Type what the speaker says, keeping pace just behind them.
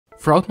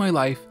Throughout my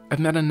life, I've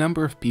met a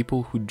number of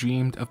people who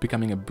dreamed of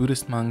becoming a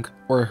Buddhist monk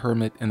or a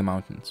hermit in the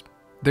mountains.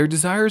 Their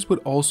desires would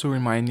also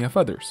remind me of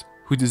others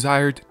who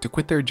desired to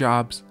quit their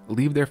jobs,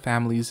 leave their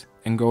families,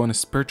 and go on a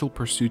spiritual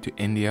pursuit to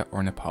India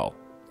or Nepal.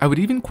 I would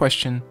even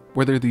question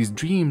whether these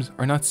dreams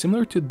are not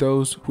similar to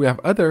those who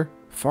have other,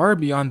 far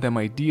beyond them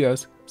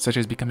ideas, such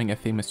as becoming a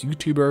famous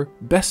YouTuber,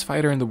 best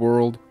fighter in the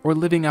world, or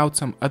living out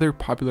some other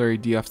popular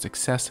idea of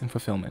success and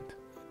fulfillment.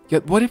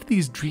 Yet what if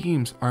these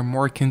dreams are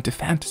more akin to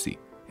fantasy,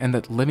 and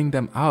that living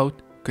them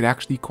out could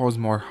actually cause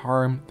more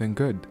harm than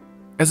good?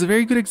 As a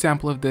very good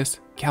example of this,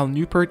 Cal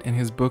Newport in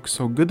his book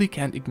So Good They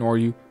Can't Ignore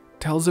You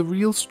tells a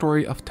real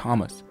story of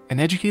Thomas, an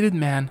educated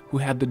man who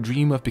had the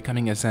dream of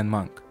becoming a Zen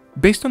monk.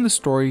 Based on the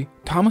story,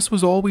 Thomas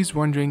was always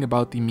wondering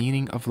about the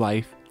meaning of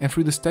life, and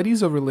through the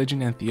studies of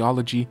religion and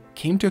theology,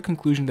 came to a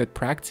conclusion that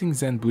practicing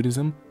Zen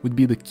Buddhism would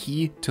be the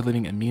key to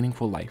living a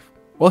meaningful life.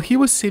 While he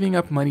was saving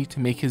up money to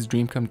make his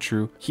dream come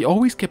true, he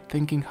always kept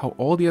thinking how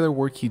all the other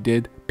work he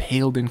did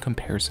paled in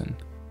comparison.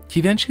 He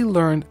eventually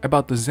learned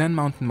about the Zen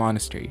Mountain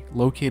Monastery,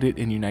 located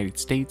in the United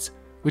States,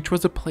 which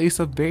was a place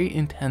of very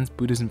intense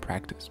Buddhism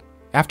practice.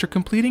 After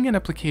completing an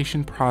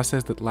application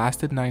process that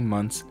lasted 9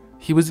 months,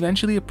 he was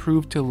eventually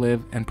approved to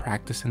live and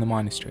practice in the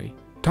monastery.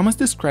 Thomas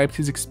described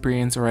his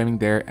experience arriving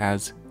there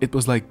as, "It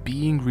was like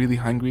being really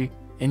hungry,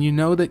 and you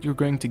know that you're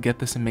going to get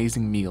this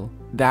amazing meal.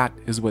 That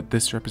is what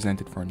this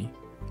represented for me."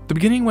 The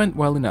beginning went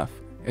well enough,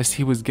 as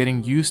he was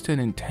getting used to an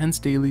intense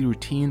daily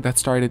routine that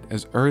started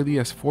as early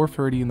as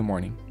 4:30 in the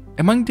morning.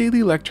 Among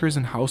daily lectures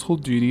and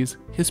household duties,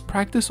 his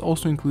practice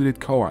also included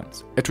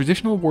koans, a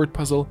traditional word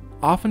puzzle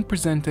often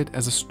presented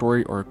as a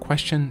story or a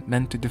question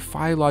meant to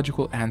defy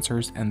logical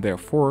answers and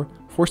therefore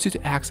force you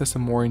to access a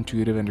more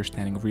intuitive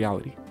understanding of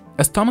reality.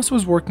 As Thomas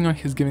was working on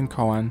his given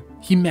koan,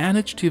 he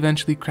managed to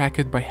eventually crack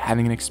it by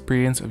having an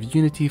experience of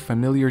unity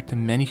familiar to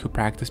many who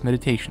practice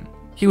meditation.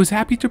 He was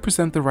happy to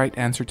present the right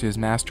answer to his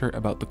master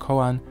about the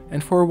koan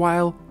and for a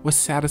while was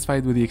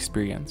satisfied with the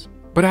experience.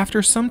 But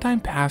after some time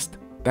passed,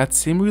 that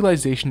same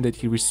realization that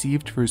he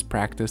received through his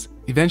practice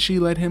eventually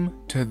led him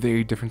to a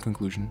very different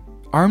conclusion.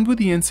 Armed with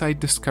the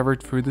insight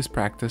discovered through this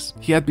practice,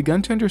 he had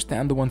begun to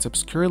understand the once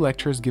obscure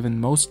lectures given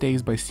most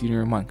days by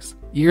senior monks.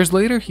 Years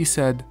later, he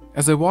said,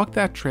 "As I walked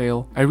that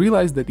trail, I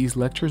realized that these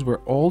lectures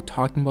were all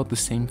talking about the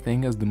same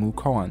thing as the Mu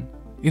Koan."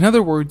 In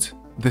other words,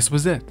 this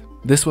was it.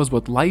 This was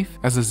what life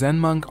as a Zen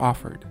monk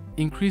offered,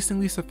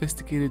 increasingly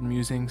sophisticated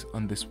musings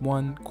on this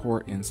one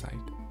core insight.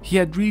 He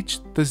had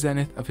reached the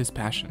zenith of his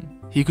passion.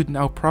 He could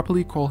now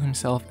properly call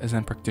himself a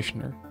Zen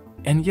practitioner.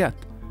 And yet,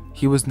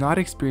 he was not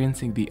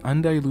experiencing the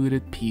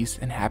undiluted peace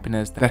and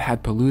happiness that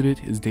had polluted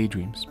his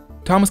daydreams.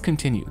 Thomas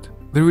continued,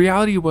 "The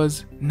reality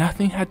was,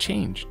 nothing had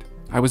changed.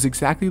 I was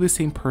exactly the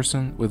same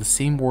person with the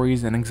same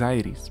worries and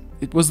anxieties.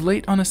 It was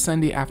late on a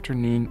Sunday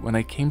afternoon when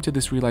I came to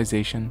this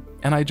realization,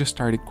 and I just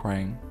started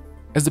crying."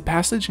 As the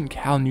passage in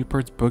Cal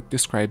Newport's book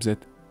describes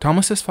it,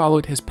 Thomas has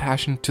followed his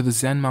passion to the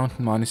Zen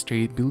Mountain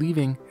Monastery,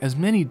 believing, as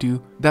many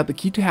do, that the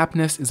key to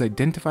happiness is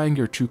identifying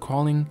your true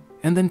calling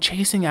and then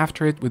chasing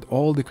after it with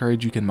all the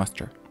courage you can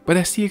muster. But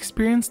as he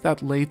experienced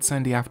that late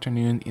Sunday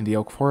afternoon in the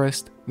oak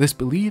forest, this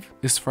belief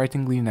is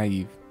frighteningly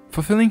naive.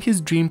 Fulfilling his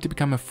dream to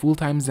become a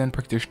full-time Zen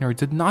practitioner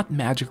did not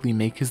magically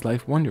make his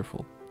life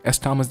wonderful. As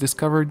Thomas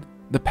discovered,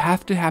 the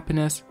path to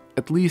happiness,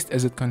 at least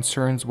as it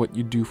concerns what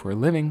you do for a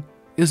living,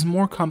 is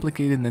more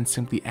complicated than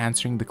simply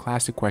answering the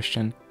classic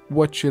question,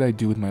 "What should I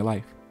do with my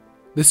life?"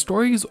 This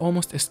story is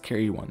almost a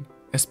scary one,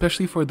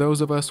 especially for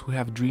those of us who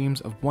have dreams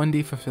of one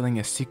day fulfilling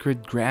a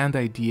secret grand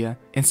idea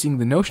and seeing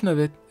the notion of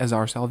it as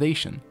our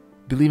salvation,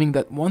 believing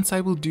that once I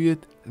will do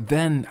it,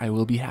 then I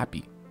will be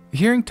happy.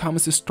 Hearing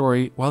Thomas's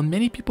story, while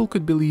many people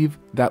could believe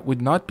that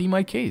would not be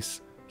my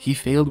case, he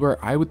failed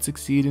where I would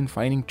succeed in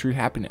finding true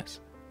happiness.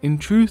 In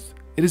truth,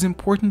 it is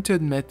important to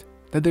admit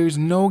that there is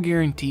no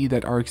guarantee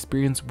that our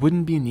experience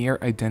wouldn't be near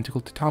identical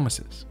to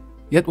Thomas's.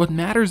 Yet what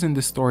matters in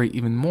this story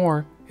even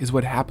more is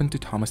what happened to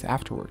Thomas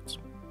afterwards.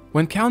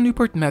 When Cal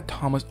Newport met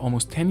Thomas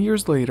almost 10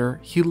 years later,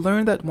 he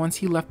learned that once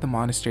he left the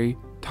monastery,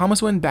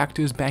 Thomas went back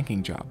to his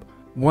banking job,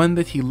 one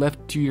that he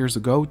left 2 years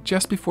ago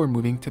just before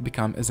moving to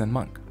become a Zen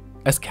monk.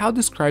 As Cal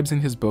describes in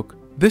his book,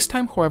 this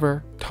time,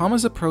 however,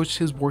 Thomas approached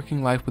his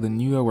working life with a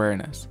new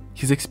awareness.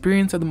 His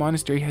experience at the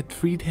monastery had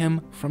freed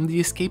him from the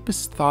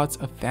escapist thoughts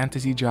of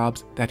fantasy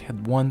jobs that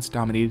had once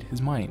dominated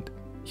his mind.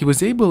 He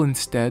was able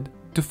instead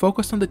to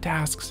focus on the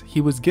tasks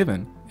he was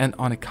given and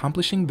on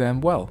accomplishing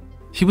them well.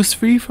 He was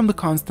free from the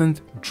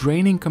constant,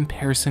 draining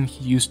comparison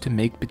he used to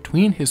make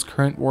between his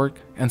current work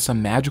and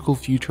some magical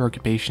future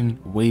occupation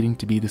waiting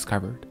to be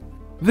discovered.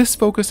 This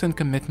focus and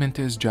commitment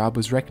to his job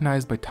was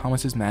recognized by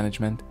Thomas's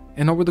management,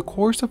 and over the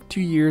course of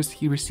 2 years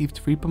he received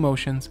 3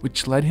 promotions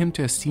which led him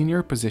to a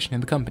senior position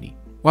in the company.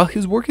 While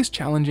his work is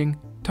challenging,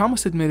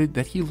 Thomas admitted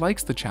that he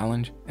likes the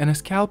challenge, and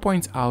as Cal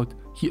points out,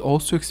 he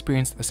also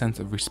experienced a sense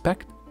of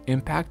respect,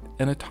 impact,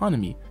 and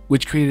autonomy,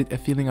 which created a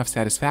feeling of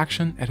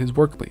satisfaction at his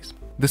workplace.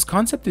 This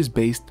concept is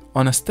based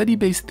on a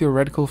study-based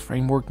theoretical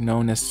framework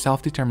known as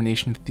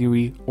self-determination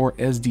theory, or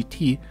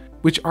SDT,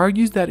 which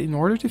argues that in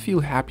order to feel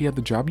happy at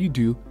the job you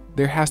do,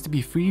 there has to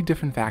be three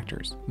different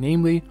factors,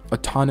 namely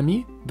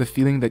autonomy, the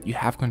feeling that you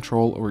have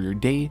control over your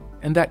day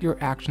and that your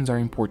actions are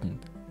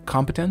important,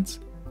 competence,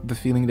 the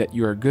feeling that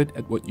you are good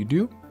at what you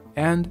do,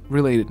 and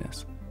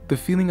relatedness, the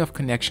feeling of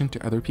connection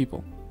to other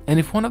people. And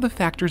if one of the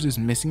factors is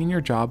missing in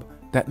your job,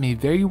 that may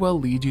very well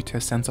lead you to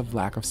a sense of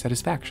lack of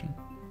satisfaction.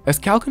 As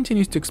Cal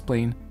continues to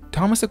explain,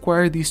 Thomas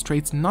acquired these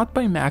traits not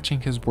by matching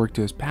his work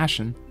to his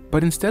passion,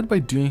 but instead by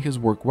doing his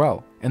work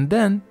well, and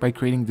then by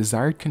creating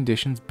desired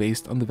conditions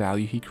based on the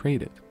value he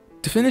created.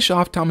 To finish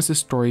off Thomas's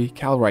story,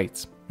 Cal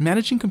writes,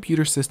 managing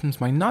computer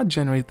systems might not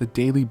generate the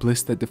daily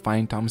bliss that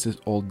defined Thomas's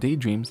old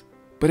daydreams,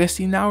 but as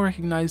he now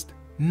recognized,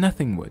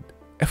 nothing would.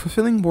 A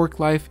fulfilling work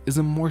life is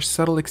a more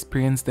subtle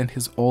experience than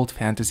his old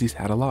fantasies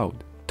had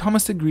allowed.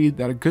 Thomas agreed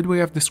that a good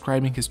way of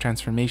describing his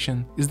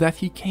transformation is that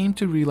he came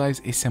to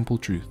realize a simple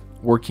truth: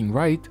 working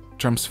right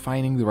trumps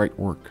finding the right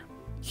work.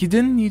 He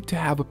didn't need to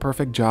have a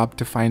perfect job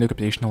to find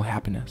occupational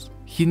happiness.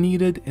 He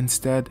needed,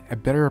 instead, a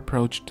better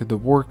approach to the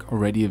work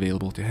already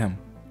available to him.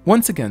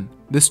 Once again,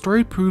 the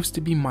story proves to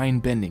be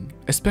mind-bending,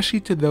 especially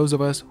to those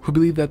of us who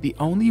believe that the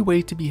only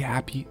way to be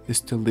happy is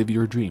to live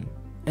your dream.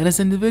 And as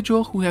an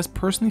individual who has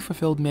personally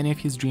fulfilled many of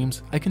his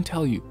dreams, I can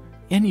tell you,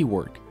 any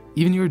work,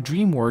 even your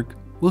dream work,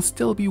 will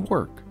still be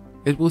work.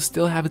 It will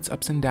still have its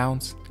ups and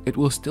downs, it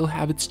will still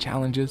have its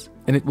challenges,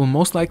 and it will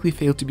most likely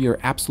fail to be our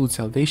absolute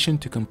salvation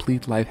to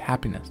complete life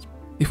happiness.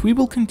 If we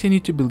will continue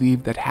to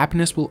believe that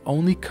happiness will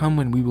only come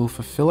when we will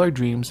fulfill our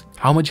dreams,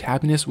 how much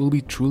happiness will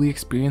we truly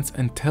experience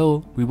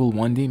until we will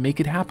one day make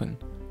it happen?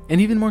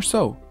 And even more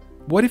so,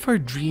 what if our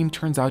dream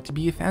turns out to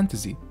be a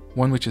fantasy,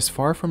 one which is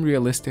far from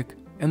realistic,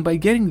 and by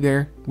getting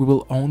there, we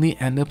will only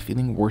end up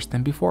feeling worse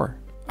than before?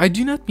 I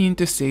do not mean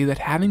to say that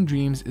having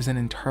dreams is an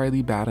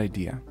entirely bad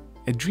idea.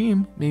 A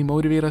dream may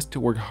motivate us to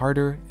work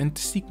harder and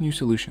to seek new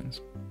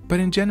solutions. But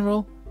in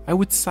general, I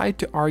would side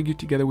to argue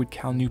together with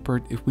Cal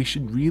Newport if we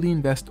should really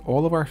invest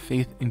all of our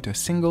faith into a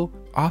single,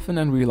 often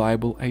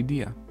unreliable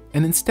idea.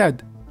 And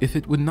instead, if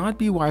it would not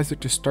be wiser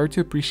to start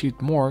to appreciate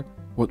more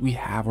what we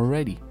have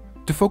already,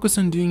 to focus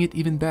on doing it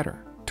even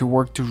better, to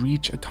work to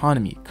reach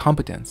autonomy,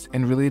 competence,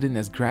 and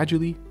relatedness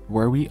gradually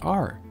where we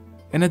are,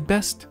 and at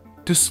best,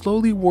 to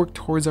slowly work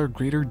towards our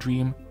greater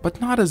dream, but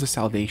not as a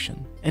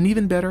salvation, and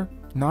even better,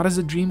 not as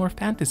a dream or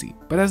fantasy,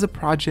 but as a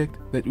project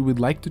that we would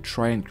like to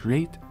try and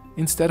create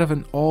instead of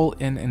an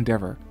all-in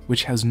endeavor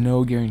which has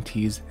no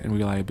guarantees and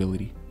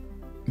reliability.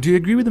 Do you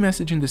agree with the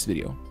message in this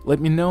video? Let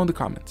me know in the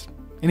comments.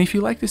 And if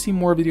you'd like to see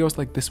more videos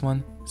like this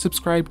one,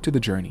 subscribe to The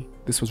Journey.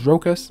 This was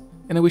Rokas,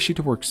 and I wish you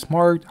to work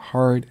smart,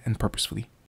 hard, and purposefully.